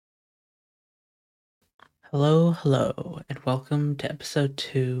Hello, and welcome to episode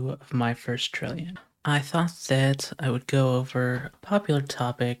 2 of My First Trillion. I thought that I would go over a popular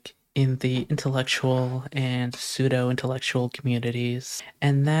topic in the intellectual and pseudo-intellectual communities,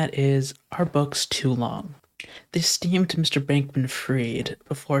 and that is, are books too long? The esteemed Mr. Bankman-Fried,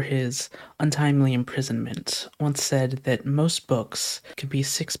 before his untimely imprisonment, once said that most books could be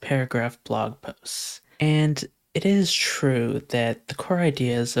six-paragraph blog posts. And it is true that the core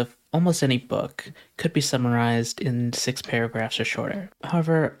ideas of almost any book could be summarized in six paragraphs or shorter.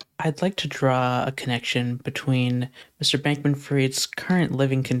 However, I'd like to draw a connection between Mr. Bankman-Fried's current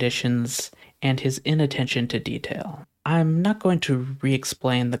living conditions and his inattention to detail. I'm not going to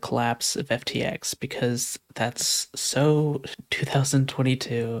re-explain the collapse of FTX because that's so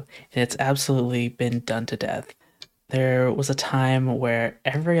 2022 and it's absolutely been done to death. There was a time where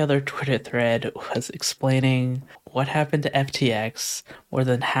every other Twitter thread was explaining what happened to FTX. More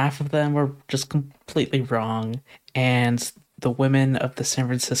than half of them were just completely wrong, and the women of the San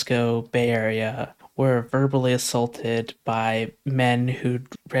Francisco Bay Area were verbally assaulted by men who'd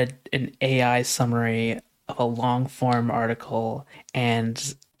read an AI summary of a long form article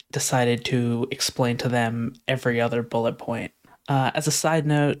and decided to explain to them every other bullet point. As a side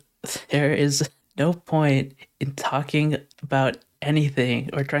note, there is no point in talking about anything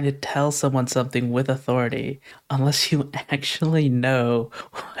or trying to tell someone something with authority unless you actually know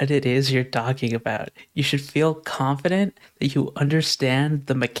what it is you're talking about. You should feel confident that you understand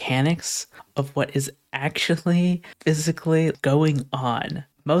the mechanics of what is actually physically going on.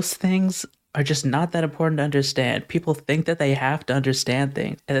 Most things are just not that important to understand. People think that they have to understand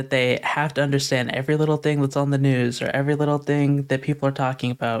things and that they have to understand every little thing that's on the news or every little thing that people are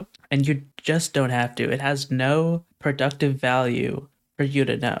talking about. And you just don't have to. It has no productive value for you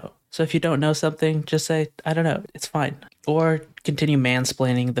to know. So if you don't know something, just say, I don't know, it's fine. Or continue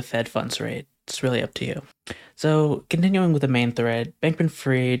mansplaining the Fed funds rate. It's really up to you. So, continuing with the main thread,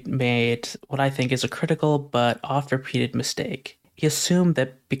 Bankman-Fried made what I think is a critical but oft-repeated mistake. He assumed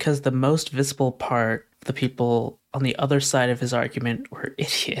that because the most visible part of the people on the other side of his argument were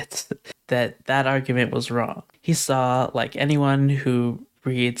idiots, that argument was wrong. He saw, like anyone who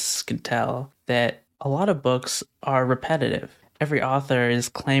reads can tell, that a lot of books are repetitive. Every author is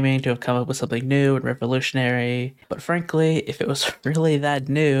claiming to have come up with something new and revolutionary, but frankly, if it was really that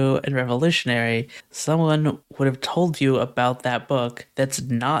new and revolutionary, someone would have told you about that book that's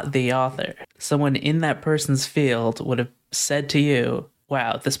not the author. Someone in that person's field would have said to you,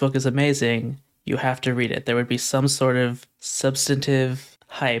 wow, this book is amazing, you have to read it. There would be some sort of substantive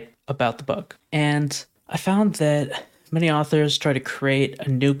hype about the book. And I found that many authors try to create a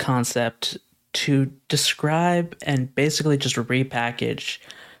new concept to describe and basically just repackage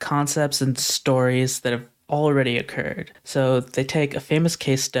concepts and stories that have already occurred. So they take a famous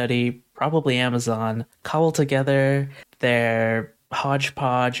case study, probably Amazon, cobble together their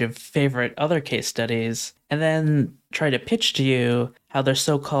hodgepodge of favorite other case studies, and then try to pitch to you how their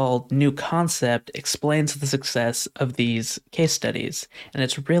so-called new concept explains the success of these case studies. And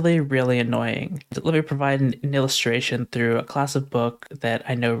it's really, really annoying. Let me provide an illustration through a class of book that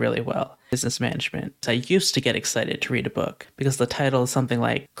I know really well, business management. I used to get excited to read a book because the title is something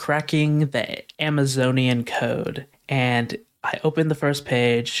like Cracking the Amazonian Code. And I open the first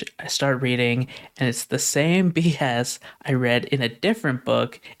page, I start reading, and it's the same BS I read in a different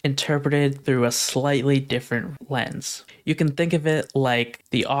book, interpreted through a slightly different lens. You can think of it like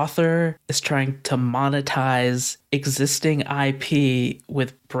the author is trying to monetize existing IP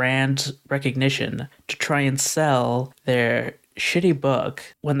with brand recognition to try and sell their shitty book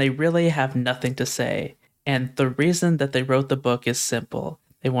when they really have nothing to say. And the reason that they wrote the book is simple.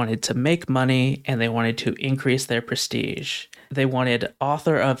 They wanted to make money and they wanted to increase their prestige. They wanted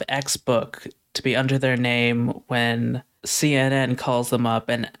author of X book to be under their name when CNN calls them up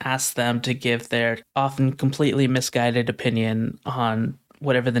and asks them to give their often completely misguided opinion on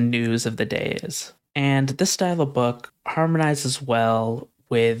whatever the news of the day is. And this style of book harmonizes well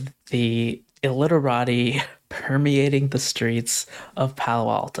with the illiterati permeating the streets of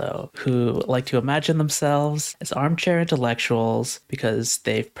Palo Alto, who like to imagine themselves as armchair intellectuals because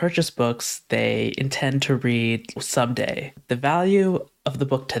they've purchased books they intend to read someday. The value of the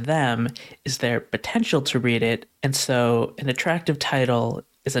book to them is their potential to read it, and so an attractive title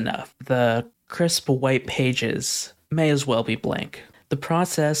is enough. The crisp white pages may as well be blank. The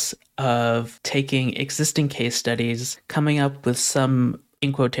process of taking existing case studies, coming up with some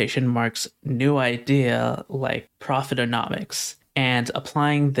in quotation marks, new idea like profitonomics, and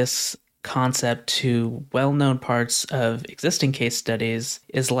applying this concept to well-known parts of existing case studies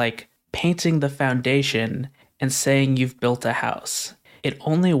is like painting the foundation and saying you've built a house. It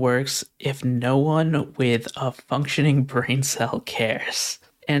only works if no one with a functioning brain cell cares.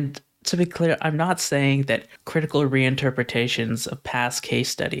 And to be clear, I'm not saying that critical reinterpretations of past case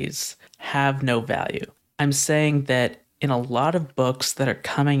studies have no value. I'm saying that in a lot of books that are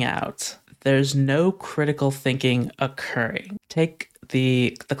coming out, there's no critical thinking occurring. Take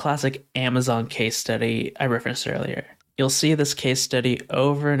the classic Amazon case study I referenced earlier. You'll see this case study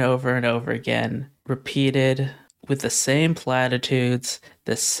over and over and over again, repeated with the same platitudes,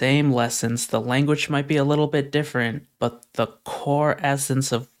 the same lessons. The language might be a little bit different, but the core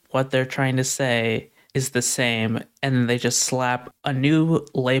essence of what they're trying to say is the same. And then they just slap a new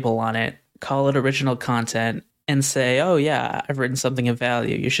label on it, call it original content, and say, oh, yeah, I've written something of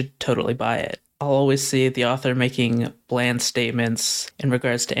value. You should totally buy it. I'll always see the author making bland statements in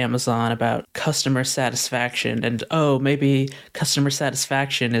regards to Amazon about customer satisfaction, and oh, maybe customer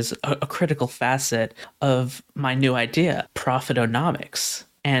satisfaction is a critical facet of my new idea, profitonomics.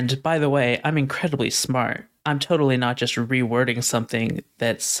 And by the way, I'm incredibly smart. I'm totally not just rewording something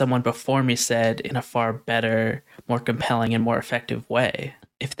that someone before me said in a far better, more compelling, and more effective way.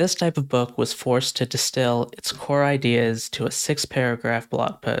 If this type of book was forced to distill its core ideas to a 6-paragraph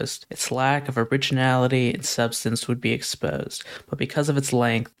blog post, its lack of originality and substance would be exposed. But because of its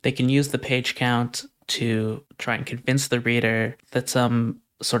length, they can use the page count to try and convince the reader that some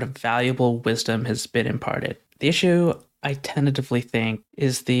sort of valuable wisdom has been imparted. The issue, I tentatively think,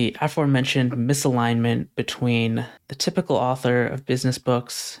 is the aforementioned misalignment between the typical author of business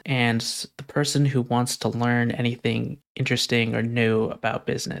books and the person who wants to learn anything interesting or new about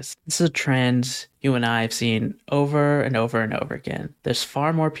business. This is a trend you and I have seen over and over and over again. There's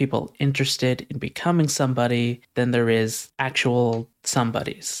far more people interested in becoming somebody than there is actual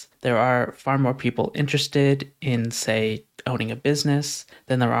somebodies. There are far more people interested in, say, owning a business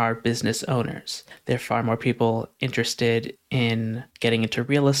than there are business owners. There are far more people interested in getting into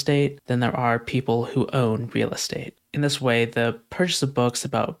real estate than there are people who own real estate. In this way, the purchase of books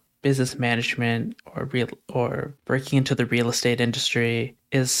about business management or breaking into the real estate industry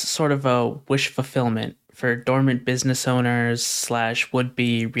is sort of a wish fulfillment for dormant business owners /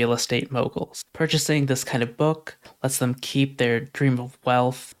 would-be real estate moguls. Purchasing this kind of book lets them keep their dream of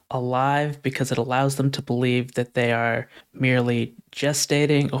wealth alive because it allows them to believe that they are merely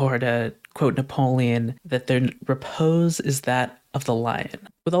gestating, or to quote Napoleon, that their repose is that of the lion.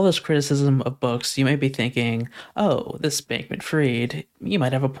 With all this criticism of books, you may be thinking, oh, this Bankman-Fried, you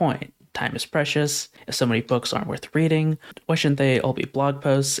might have a point. Time is precious. If so many books aren't worth reading, why shouldn't they all be blog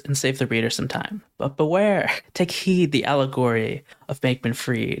posts and save the reader some time? But beware, take heed the allegory of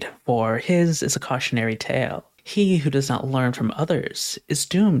Bankman-Fried, for his is a cautionary tale. He who does not learn from others is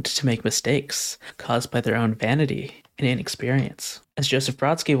doomed to make mistakes caused by their own vanity and inexperience. As Joseph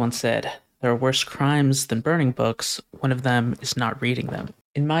Brodsky once said, there are worse crimes than burning books. One of them is not reading them.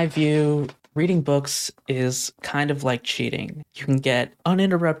 In my view, reading books is kind of like cheating. You can get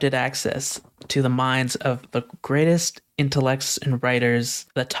uninterrupted access to the minds of the greatest intellects and writers,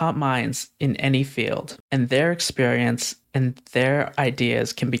 the top minds in any field, and their experience and their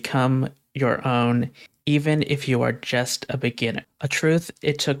ideas can become your own, even if you are just a beginner. A truth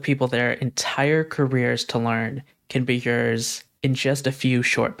it took people their entire careers to learn can be yours in just a few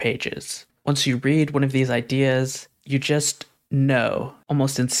short pages. Once you read one of these ideas, you just know,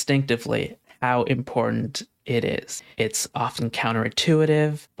 almost instinctively, how important it is. It's often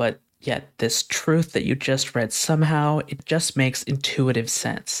counterintuitive, but yet this truth that you just read, somehow it just makes intuitive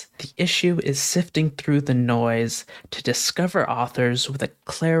sense. The issue is sifting through the noise to discover authors with a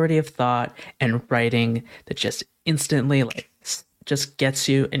clarity of thought and writing that just instantly just gets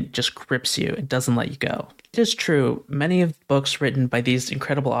you and just grips you and doesn't let you go. It is true, many of the books written by these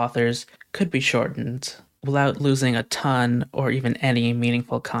incredible authors could be shortened without losing a ton or even any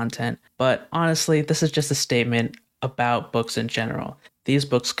meaningful content. But honestly, this is just a statement about books in general. These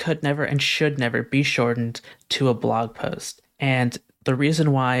books could never and should never be shortened to a blog post. And the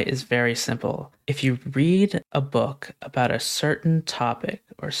reason why is very simple. If you read a book about a certain topic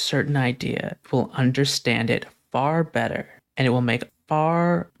or certain idea, you will understand it far better and it will make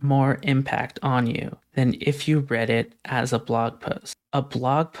far more impact on you than if you read it as a blog post. A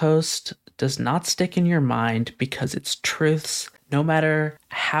blog post does not stick in your mind because its truths, no matter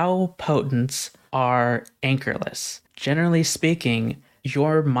how potent, are anchorless. Generally speaking,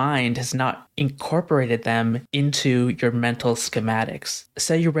 your mind has not incorporated them into your mental schematics.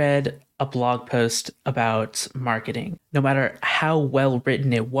 Say you read a blog post about marketing. No matter how well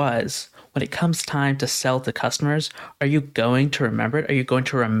written it was, when it comes time to sell to customers, are you going to remember it? Are you going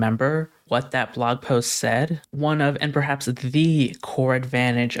to remember what that blog post said? One of, and perhaps the core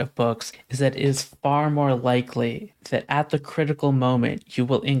advantage of books is that it is far more likely that at the critical moment you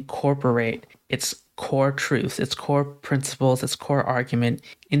will incorporate its core truths, its core principles, its core argument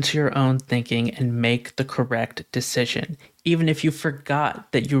into your own thinking and make the correct decision. Even if you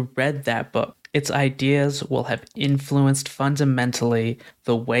forgot that you read that book, its ideas will have influenced fundamentally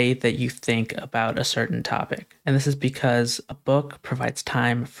the way that you think about a certain topic. And this is because a book provides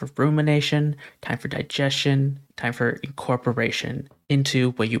time for rumination, time for digestion, time for incorporation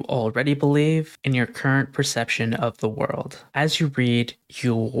into what you already believe in your current perception of the world. As you read,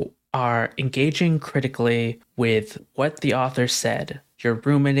 you are engaging critically with what the author said. You're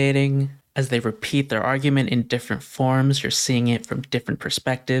ruminating as they repeat their argument in different forms. You're seeing it from different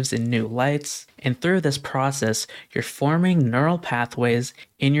perspectives in new lights. And through this process, you're forming neural pathways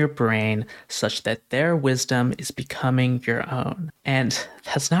in your brain such that their wisdom is becoming your own. And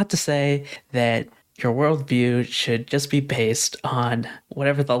that's not to say that your worldview should just be based on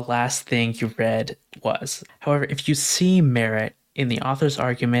whatever the last thing you read was. However, if you see merit in the author's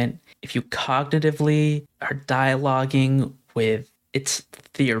argument, if you cognitively are dialoguing with its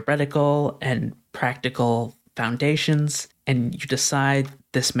theoretical and practical foundations, and you decide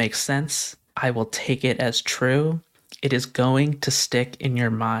this makes sense, I will take it as true, it is going to stick in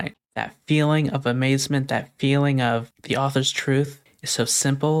your mind. That feeling of amazement, that feeling of the author's truth is so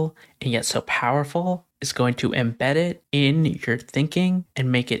simple and yet so powerful, is going to embed it in your thinking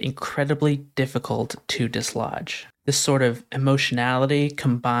and make it incredibly difficult to dislodge. This sort of emotionality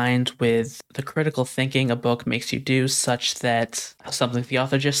combined with the critical thinking a book makes you do, such that something the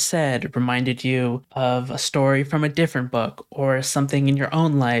author just said reminded you of a story from a different book or something in your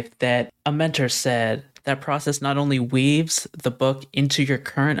own life that a mentor said. That process not only weaves the book into your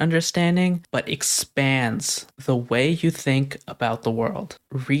current understanding, but expands the way you think about the world.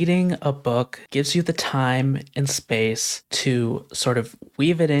 Reading a book gives you the time and space to sort of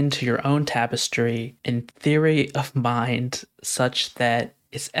weave it into your own tapestry and theory of mind, such that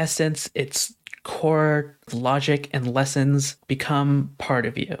its essence, its core logic and lessons become part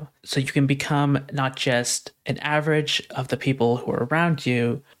of you. So you can become not just an average of the people who are around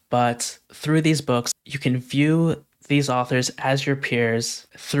you, but through these books, you can view these authors as your peers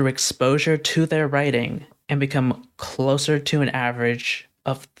through exposure to their writing and become closer to an average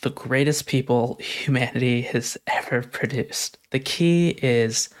of the greatest people humanity has ever produced. The key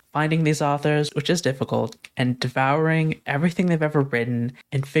is finding these authors, which is difficult, and devouring everything they've ever written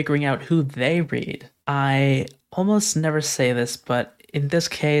and figuring out who they read. I almost never say this, but in this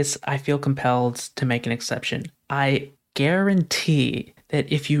case, I feel compelled to make an exception. I guarantee that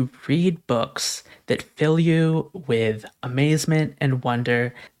if you read books that fill you with amazement and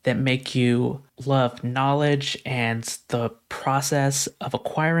wonder, that make you love knowledge and the process of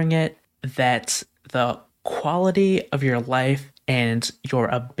acquiring it, that the quality of your life and your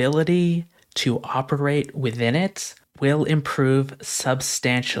ability to operate within it will improve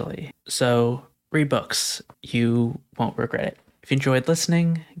substantially. So read books. You won't regret it. If you enjoyed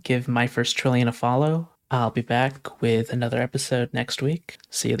listening, give My First Trillion a follow. I'll be back with another episode next week.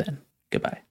 See you then. Goodbye.